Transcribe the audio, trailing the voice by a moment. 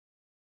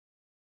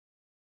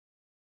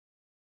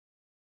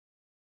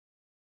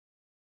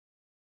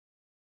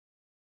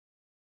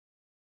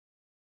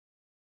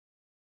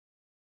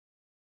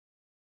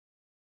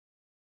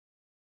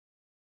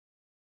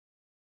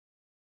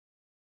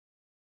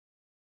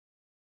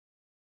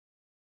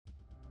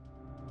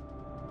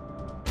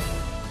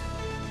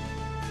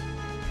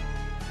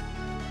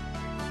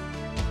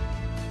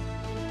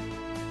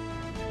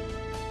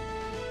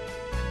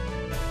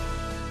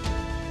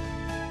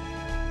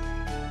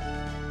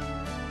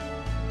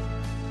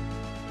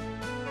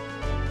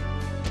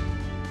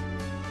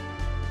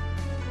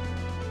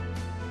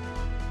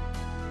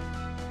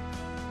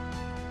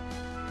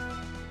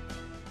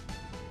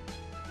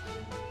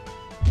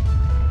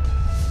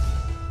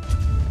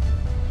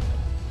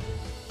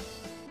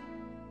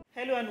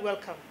Hello and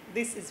welcome.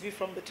 This is View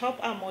from the Top.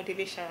 I'm Modele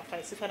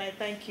Sharafa, and I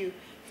thank you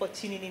for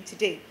tuning in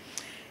today.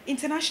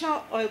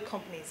 International oil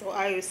companies, or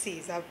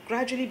IOCs, have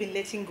gradually been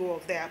letting go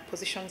of their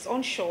positions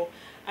onshore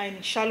and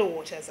in shallow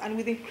waters, and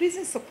with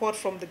increasing support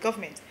from the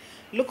government,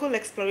 local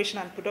exploration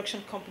and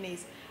production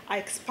companies are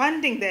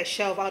expanding their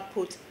shelf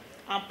output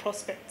and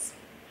prospects.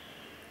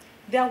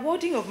 The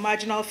awarding of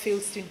marginal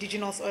fields to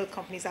indigenous oil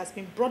companies has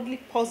been broadly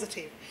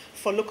positive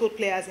for local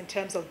players in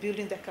terms of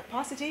building their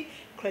capacity,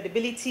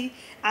 credibility,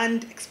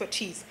 and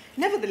expertise.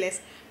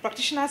 Nevertheless,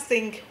 practitioners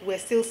think we're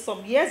still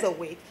some years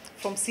away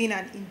from seeing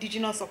an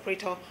indigenous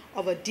operator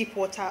of a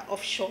deep-water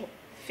offshore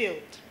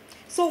field.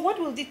 So what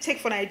will it take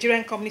for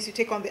Nigerian companies to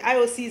take on the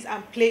IOCs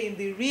and play in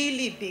the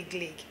really big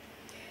league?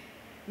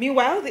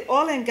 Meanwhile, the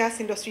oil and gas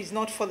industry is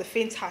not for the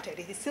faint-hearted.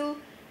 It is still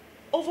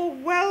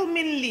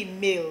overwhelmingly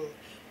male,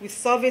 with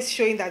surveys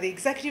showing that the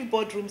executive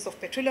boardrooms of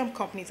petroleum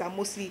companies are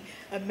mostly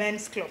a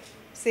men's club.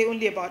 Say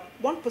only about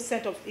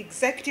 1% of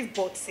executive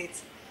board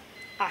seats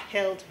are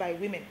held by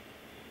women.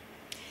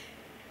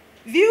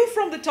 View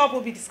from the Top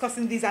will be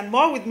discussing this and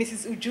more with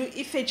Mrs. Uju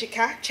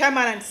Ifejika,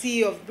 Chairman and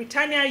CEO of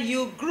Britannia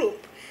U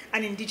Group,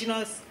 an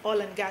indigenous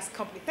oil and gas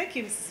company. Thank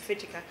you, Mrs.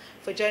 Ifejika,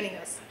 for joining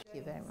us. Thank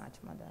you very much,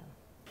 Madam.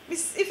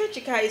 Mrs.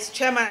 Ifejika is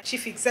Chairman and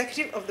Chief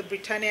Executive of the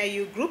Britannia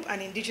U Group,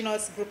 an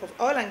indigenous group of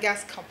oil and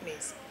gas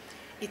companies.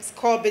 Its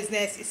core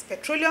business is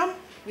petroleum,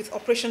 with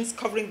operations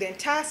covering the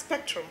entire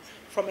spectrum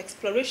from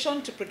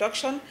exploration to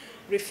production,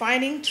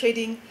 refining,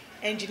 trading,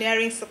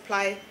 engineering,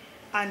 supply,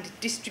 and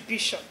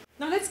distribution.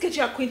 Now let's get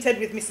you acquainted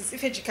with Mrs.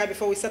 Ifejika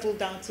before we settle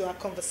down to our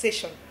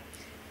conversation.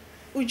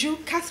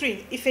 Uju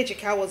Catherine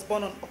Ifejika was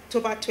born on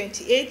October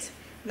 28,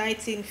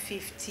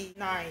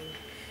 1959.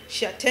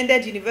 She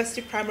attended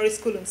University Primary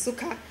School in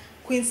Nsukka,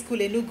 Queen's School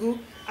Enugu,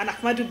 and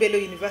Ahmadu Bello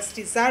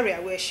University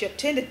Zaria, where she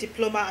obtained a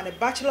diploma and a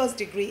bachelor's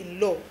degree in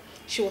law.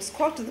 She was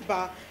called to the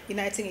bar in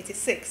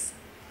 1986.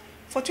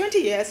 For 20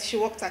 years, she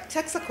worked at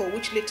Texaco,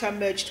 which later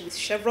merged with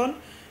Chevron,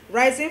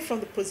 rising from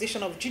the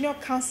position of junior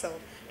counsel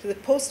to the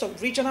post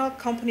of regional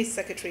company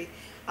secretary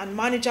and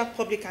manager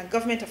public and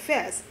government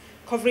affairs,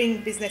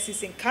 covering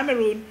businesses in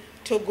Cameroon,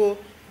 Togo,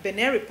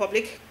 Benin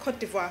Republic, Cote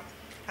d'Ivoire,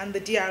 and the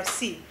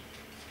DRC.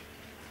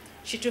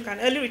 She took an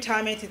early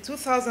retirement in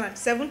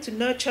 2007 to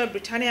nurture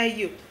Britannia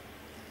U.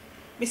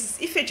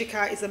 Mrs.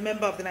 Ifejika is a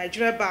member of the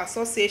Nigeria Bar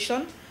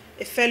Association,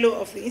 a fellow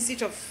of the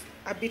Institute of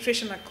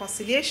Arbitration and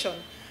Conciliation,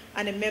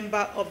 and a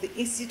member of the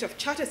Institute of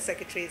Chartered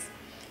Secretaries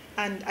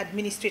and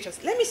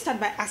Administrators. Let me start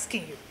by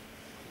asking you,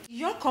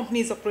 your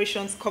company's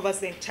operations covers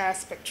the entire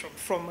spectrum,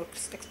 from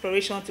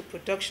exploration to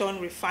production,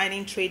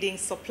 refining, trading,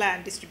 supply,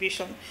 and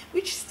distribution,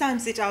 which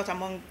stands it out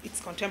among its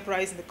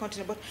contemporaries in the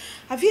continent. But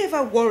have you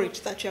ever worried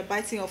that you're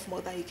biting off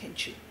more than you can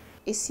chew?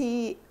 You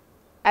see,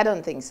 I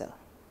don't think so.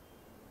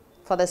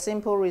 For the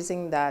simple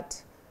reason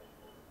that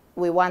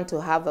we want to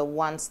have a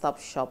one-stop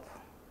shop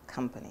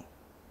company.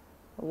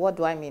 What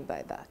do I mean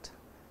by that?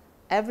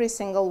 Every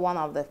single one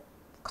of the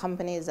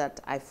companies that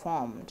I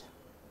formed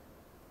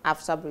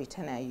after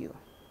Britannia U,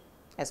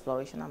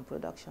 exploration and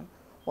production,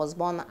 was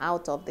born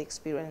out of the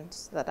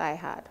experience that I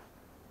had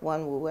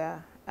when we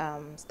were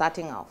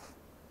starting off.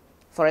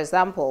 For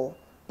example,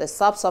 the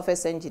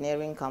subsurface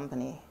engineering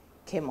company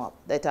came up,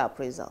 data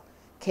appraisal,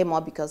 came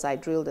up because I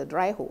drilled a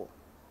dry hole,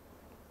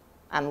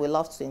 and we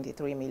lost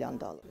 $23 million.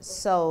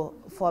 So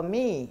for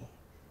me,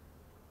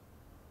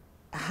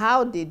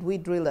 how did we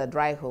drill a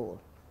dry hole?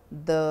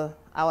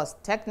 Our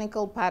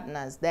technical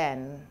partners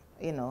then,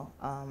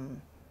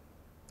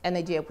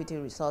 Energy Equity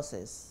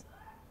Resources,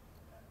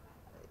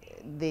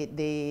 they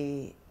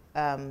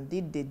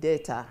did the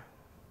data,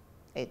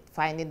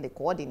 finding the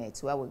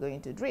coordinates where we're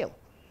going to drill.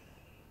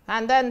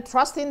 And then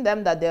trusting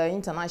them that they're an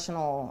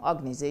international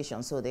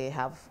organization, so they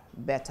have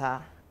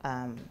better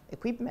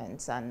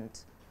equipment and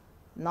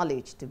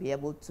knowledge to be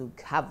able to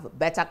have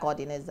better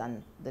coordinates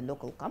than the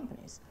local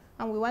companies.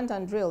 And we went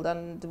and drilled,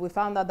 and we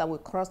found out that we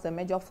crossed a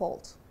major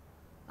fault.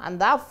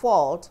 And that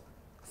fault,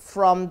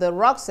 from the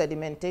rock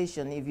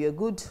sedimentation, if you're a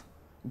good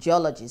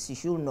geologist, you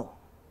should know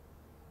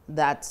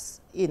that,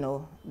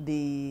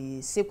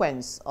 the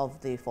sequence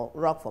of the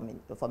rock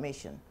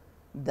formation,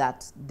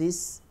 that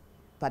this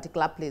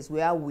particular place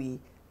where we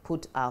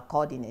put our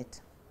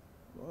coordinate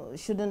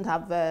shouldn't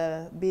have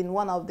been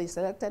one of the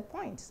selected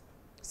points.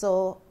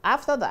 So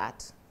after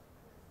that,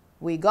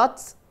 we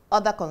got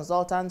other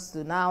consultants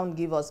to now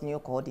give us new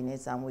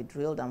coordinates, and we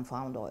drilled and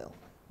found oil.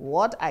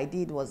 What I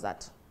did was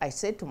that I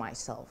said to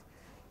myself,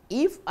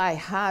 if I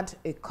had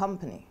a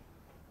company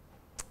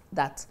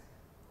that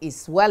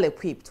is well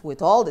equipped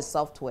with all the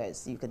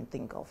softwares you can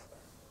think of,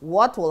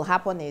 what will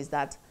happen is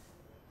that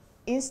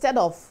instead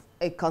of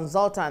a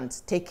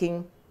consultant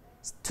taking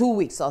 2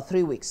 weeks or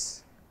 3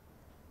 weeks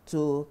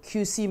to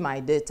QC my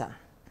data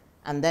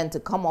and then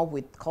to come up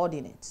with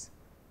coordinates,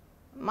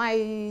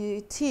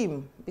 my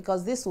team,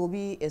 because this will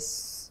be a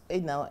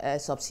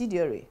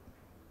subsidiary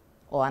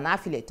or an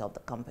affiliate of the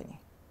company,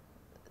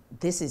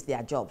 this is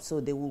their job.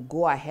 So they will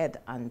go ahead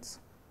and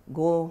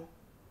go,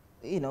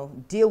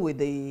 deal with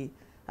the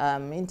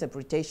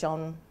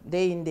interpretation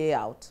day in, day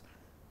out.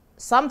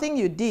 something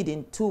you did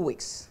in 2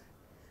 weeks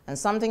and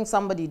something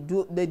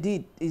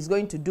is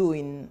going to do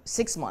in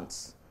 6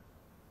 months,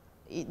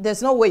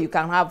 there's no way you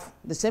can have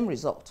the same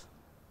result.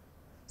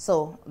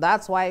 So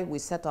that's why we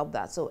set up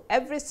that. So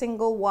every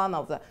single one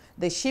of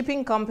the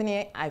shipping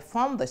company, I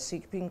formed the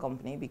shipping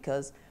company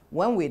because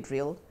when we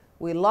drilled,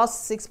 we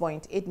lost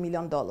 $6.8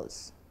 million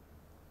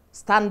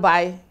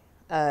standby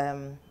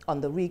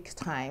on the rig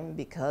time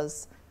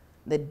because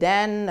the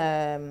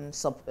then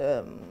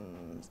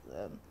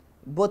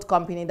boat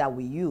company that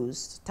we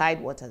used,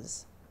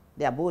 Tidewaters,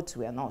 their boats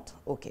were not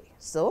okay.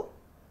 So,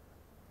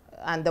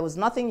 and there was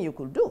nothing you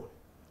could do.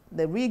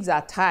 The rigs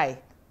are tied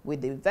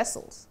with the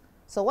vessels.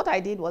 So what I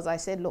did was I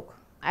said, look,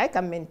 I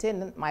can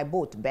maintain my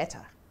boat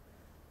better.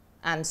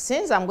 And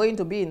since I'm going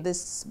to be in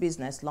this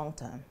business long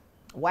term,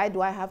 why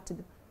do I have to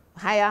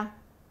hire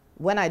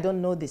when I don't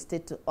know the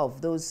state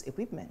of those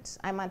equipments?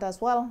 I might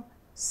as well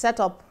set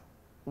up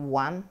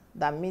one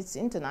that meets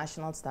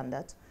international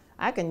standards.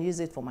 I can use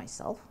it for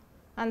myself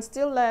and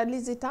still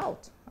lease it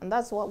out. And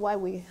that's why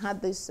we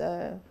had this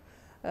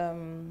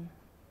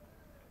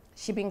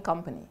shipping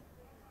company.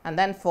 And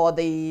then for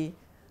the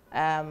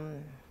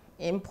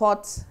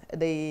import,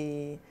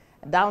 the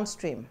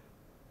downstream,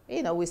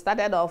 you know, we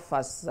started off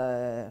as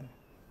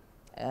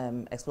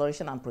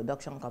exploration and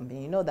production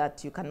company. You know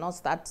that you cannot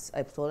start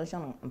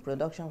exploration and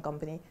production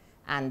company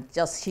and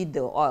just hit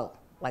the oil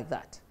like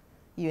that.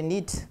 You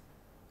need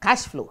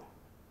cash flow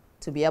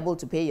to be able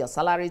to pay your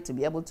salary, to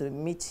be able to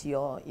meet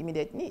your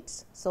immediate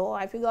needs. So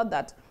I figured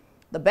that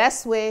the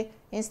best way,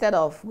 instead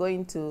of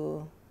going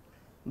to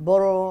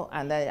borrow,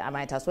 and then I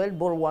might as well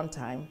borrow one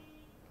time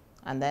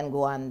and then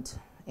go and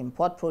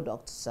import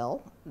products,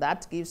 sell.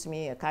 That gives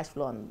me a cash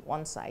flow on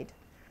one side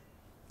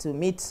to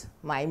meet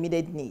my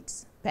immediate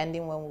needs,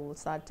 pending when we will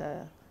start.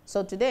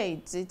 So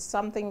today, it's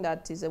something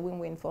that is a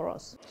win-win for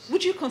us.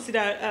 Would you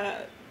consider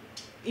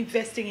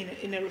investing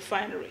in a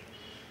refinery?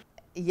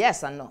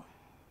 Yes and no.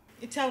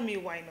 Tell me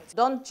why not.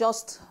 Don't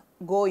just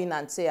go in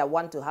and say, I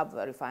want to have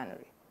a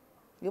refinery.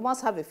 You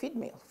must have a feed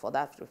mill for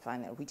that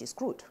refinery, which is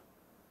crude.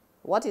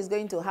 What is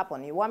going to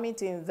happen? You want me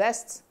to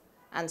invest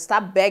and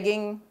start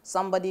begging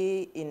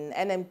somebody in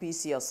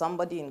NNPC or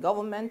somebody in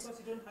government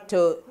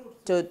to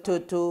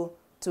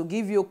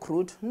give you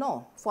crude?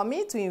 No. For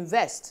me to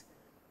invest,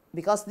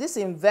 because this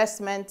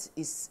investment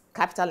is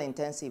capital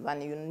intensive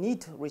and you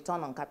need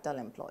return on capital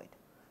employed.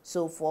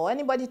 So for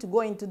anybody to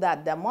go into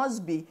that, there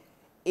must be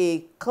a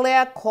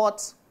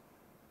clear-cut,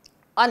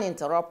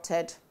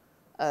 uninterrupted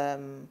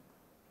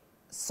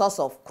source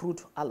of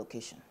crude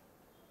allocation.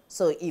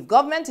 So if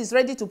government is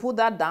ready to put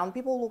that down,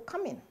 people will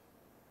come in.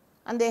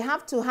 And they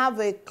have to have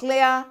a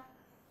clear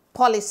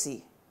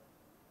policy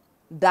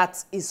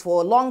that is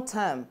for long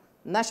term.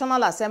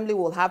 National Assembly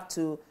will have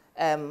to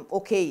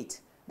okay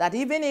it. That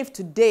even if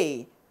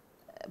today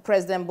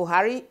President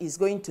Buhari is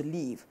going to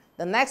leave,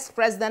 the next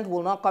president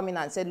will not come in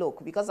and say,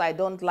 look, because I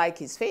don't like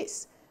his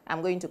face,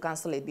 I'm going to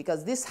cancel it.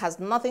 Because this has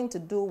nothing to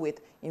do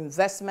with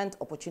investment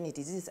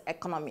opportunities. This is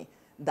economy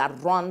that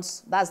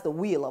runs, that's the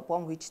wheel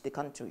upon which the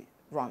country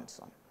runs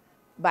on.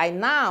 By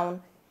now,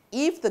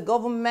 if the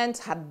government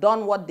had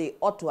done what they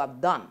ought to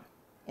have done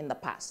in the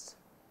past,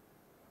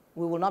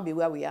 we will not be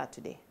where we are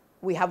today.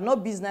 We have no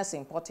business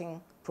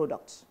importing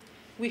products.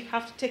 We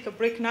have to take a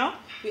break now.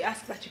 We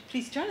ask that you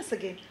please join us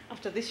again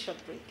after this short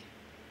break.